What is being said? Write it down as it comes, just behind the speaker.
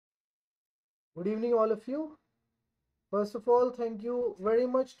Good evening, all of you. First of all, thank you very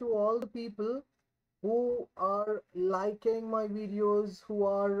much to all the people who are liking my videos, who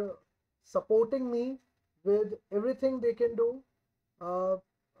are supporting me with everything they can do. Uh,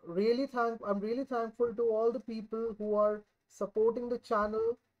 I'm really thankful to all the people who are supporting the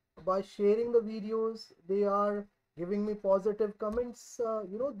channel by sharing the videos. They are giving me positive comments.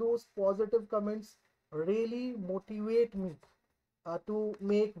 Those positive comments really motivate me to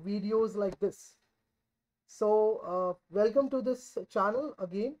make videos like this. So welcome to this channel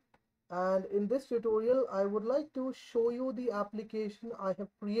again, and in this tutorial I would like to show you the application I have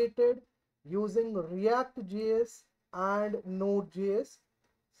created using React.js and Node.js.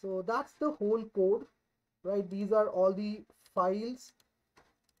 So that's the whole code, right? These are all the files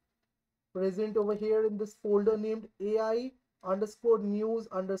present over here in this folder named AI underscore news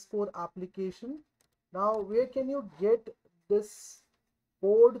underscore application. Now where can you get this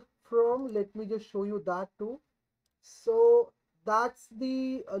code from? Let me just show you that too. So that's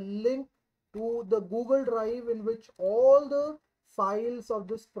the link to the Google Drive in which all the files of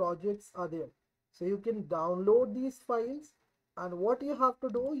this projects are there. So you can download these files, and what you have to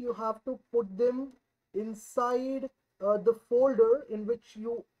do, you have to put them inside the folder in which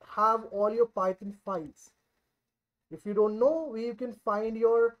you have all your Python files. If you don't know where you can find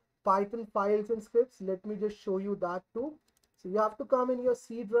your Python files and scripts, let me just show you that too. So you have to come in your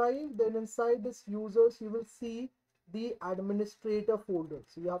C drive, then inside this users, you will see the administrator folder.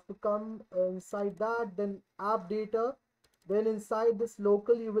 So you have to come inside that, then app data, then inside this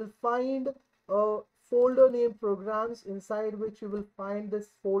local, you will find a folder named programs, inside which you will find this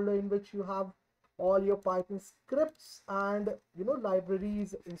folder in which you have all your Python scripts and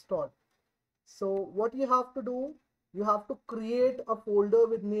libraries installed. So what you have to do, you have to create a folder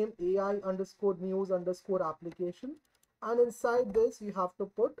with name AI underscore news underscore application, and inside this you have to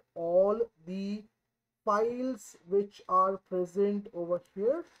put all the files which are present over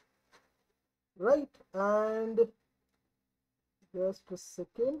here, right? And just a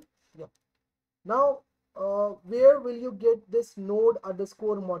second. Yeah. Now where will you get this node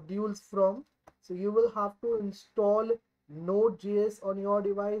underscore modules from? So you will have to install Node.js on your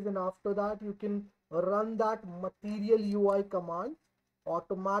device, and after that you can run that material UI command.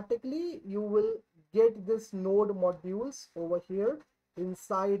 Automatically you will get this node modules over here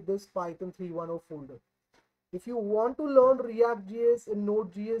inside this Python 3.10 folder. If you want to learn React.js and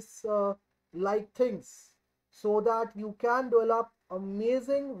Node.js like things, so that you can develop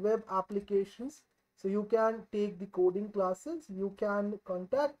amazing web applications, so you can take the coding classes, you can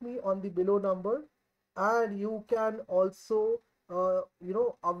contact me on the below number, and you can also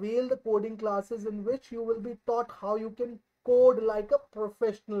avail the coding classes in which you will be taught how you can code like a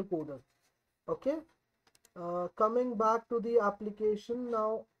professional coder. Okay. Coming back to the application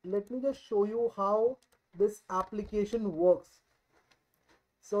now, let me just show you how this application works.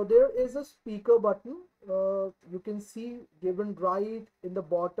 So there is a speaker button, you can see given right in the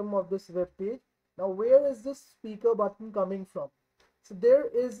bottom of this web page. Now where is this speaker button coming from? So there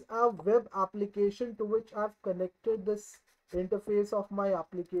is a web application to which I've connected this interface of my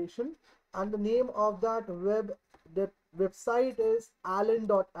application, and the name of that website is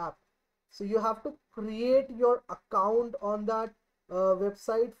Alan.app. So you have to create your account on that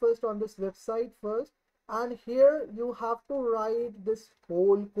website first, on this website first, and here you have to write this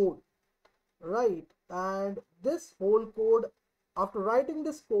whole code, right? And this whole code, after writing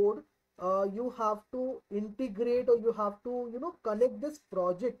this code, you have to integrate, or you have to connect this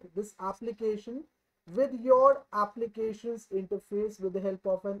project, this application, with your application's interface with the help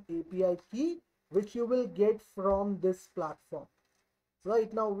of an API key which you will get from this platform.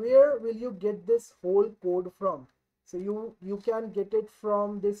 Right, now where will you get this whole code from? So you can get it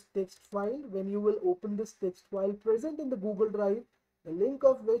from this text file. When you will open this text file present in the Google Drive, the link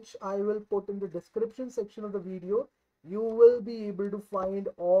of which I will put in the description section of the video, you will be able to find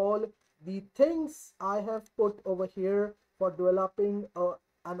all the things I have put over here for developing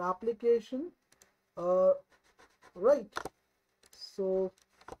an application, right? So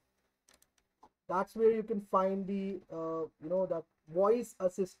that's where you can find the that voice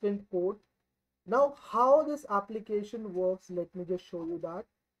assistant code. Now how this application works, let me just show you that.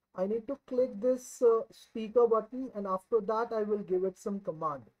 I need to click this speaker button, and after that I will give it some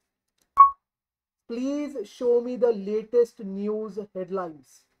command. Please show me the latest news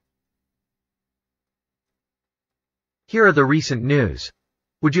headlines. Here are the recent news.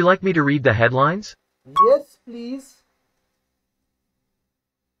 Would you like me to read the headlines? Yes, please.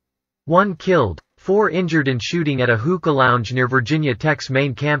 1 killed, 4 injured in shooting at a hookah lounge near Virginia Tech's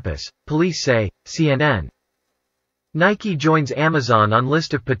main campus, police say, CNN. Nike joins Amazon on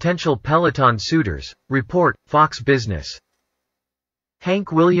list of potential Peloton suitors, report, Fox Business.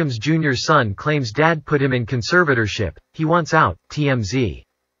 Hank Williams Jr.'s son claims dad put him in conservatorship, he wants out, TMZ.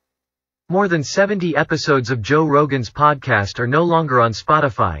 More than 70 episodes of Joe Rogan's podcast are no longer on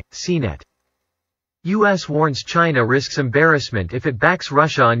Spotify, CNET. U.S. warns China risks embarrassment if it backs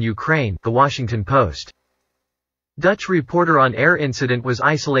Russia on Ukraine, The Washington Post. Dutch reporter on air incident was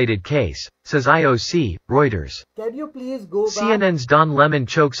isolated case, says IOC, Reuters. Can you please go back? CNN's Don Lemon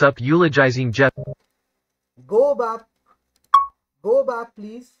chokes up eulogizing Jeff. Go back. Go back,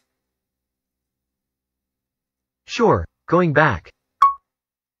 please. Sure, going back.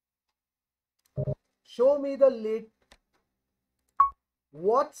 Show me the late.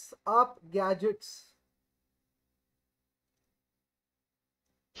 What's up, gadgets?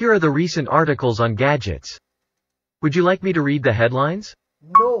 Here are the recent articles on gadgets. Would you like me to read the headlines?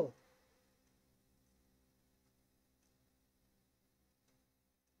 No.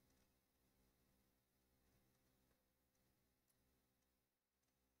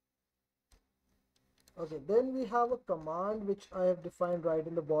 Okay, then we have a command which I have defined right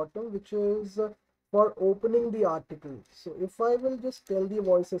in the bottom, which is for opening the article. So if I will just tell the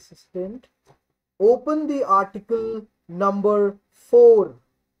voice assistant, open the article number 4.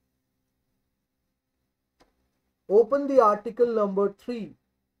 Open the article number 3.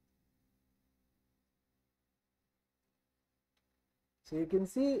 So you can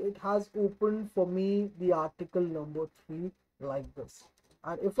see it has opened for me the article number 3 like this.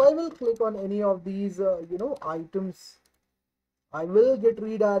 And if I will click on any of these, items, I will get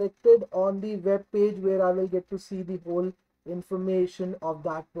redirected on the web page where I will get to see the whole information of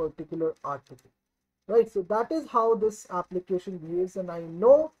that particular article. Right, so that is how this application behaves, and I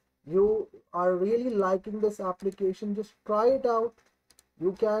know you are really liking this application. Just try it out.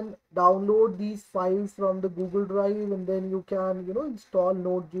 You can download these files from the Google Drive, and then you can install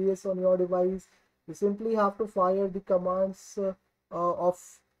Node.js on your device. You simply have to fire the commands of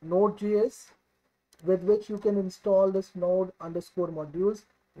Node.js, with which you can install this node_modules.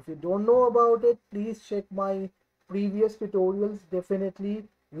 If you don't know about it, please check my previous tutorials. Definitely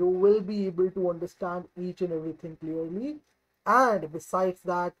you will be able to understand each and everything clearly. And besides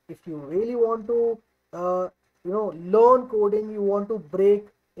that, if you really want to learn coding, you want to break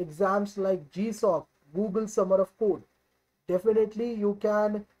exams like GSOC, Google Summer of Code, definitely you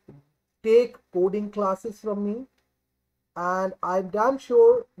can take coding classes from me, and I'm damn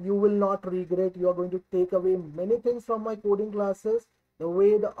sure you will not regret. You are going to take away many things from my coding classes, the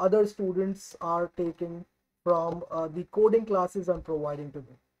way the other students are taking from the coding classes I'm providing to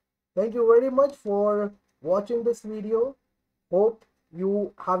them. Thank you very much for watching this video. Hope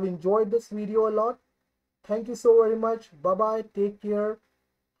you have enjoyed this video a lot. Thank you so very much. Bye bye. Take care.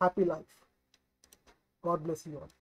 Happy life. God bless you all.